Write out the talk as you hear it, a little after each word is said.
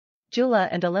JOOLA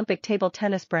and Olympic table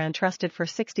tennis brand trusted for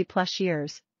 60-plus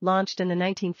years, launched in the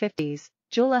 1950s,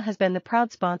 JOOLA has been the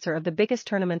proud sponsor of the biggest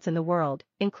tournaments in the world,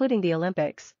 including the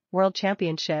Olympics, World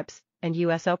Championships, and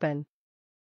US Open.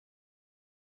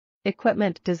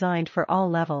 Equipment designed for all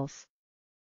levels.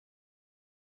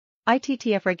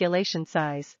 ITTF regulation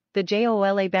size. The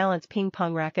JOOLA Balance Ping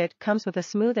Pong Racket comes with a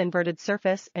smooth inverted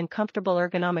surface and comfortable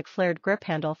ergonomic flared grip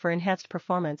handle for enhanced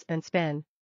performance and spin.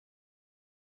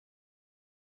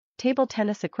 Table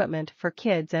tennis equipment for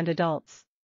kids and adults.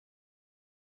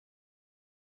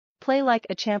 Play like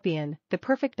a champion, the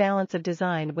perfect balance of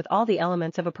design with all the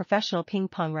elements of a professional ping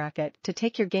pong racket to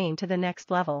take your game to the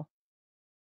next level.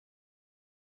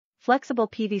 Flexible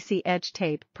PVC edge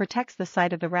tape protects the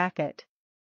side of the racket.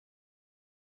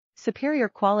 Superior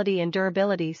quality and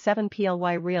durability. 7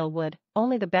 PLY Real Wood.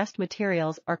 Only the best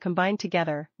materials are combined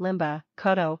together, Limba,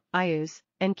 Koto, Ayous,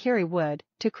 and Kiri wood,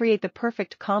 to create the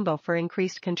perfect combo for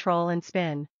increased control and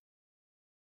spin.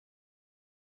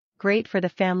 Great for the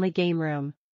family game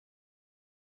room.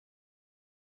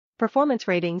 Performance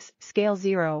ratings, scale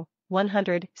 0,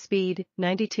 100, speed,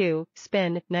 92,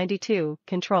 spin, 92,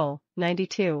 control,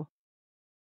 92.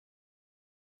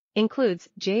 Includes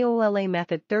JOOLA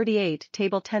Method 38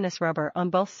 table tennis rubber on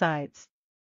both sides.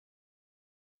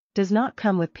 Does not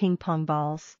come with ping pong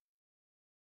balls.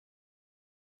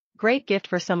 Great gift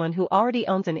for someone who already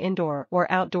owns an indoor or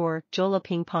outdoor JOOLA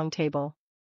ping pong table.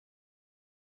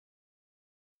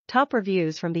 Top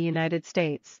reviews from the United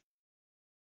States.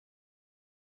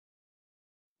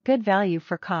 Good value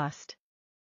for cost.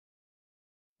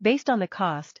 Based on the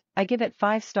cost, I give it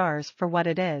 5 stars for what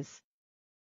it is.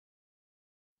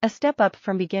 A step up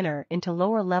from beginner into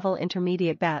lower-level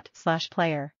intermediate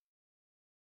bat/player.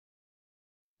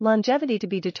 Longevity to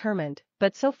be determined,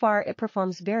 but so far it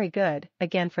performs very good,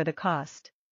 again for the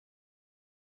cost.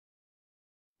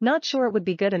 Not sure it would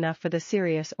be good enough for the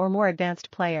serious or more advanced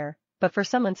player, but for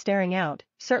someone staring out,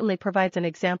 certainly provides an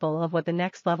example of what the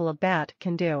next level of bat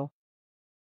can do.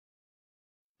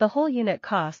 The whole unit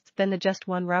costs than the just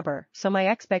one rubber, so my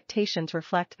expectations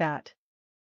reflect that.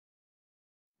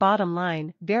 Bottom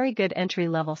line, very good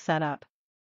entry-level setup.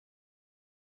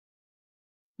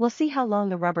 We'll see how long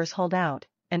the rubbers hold out,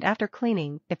 and after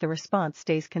cleaning, if the response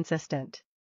stays consistent.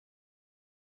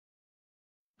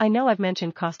 I know I've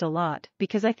mentioned cost a lot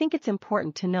because I think it's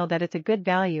important to know that it's a good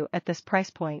value at this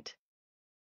price point.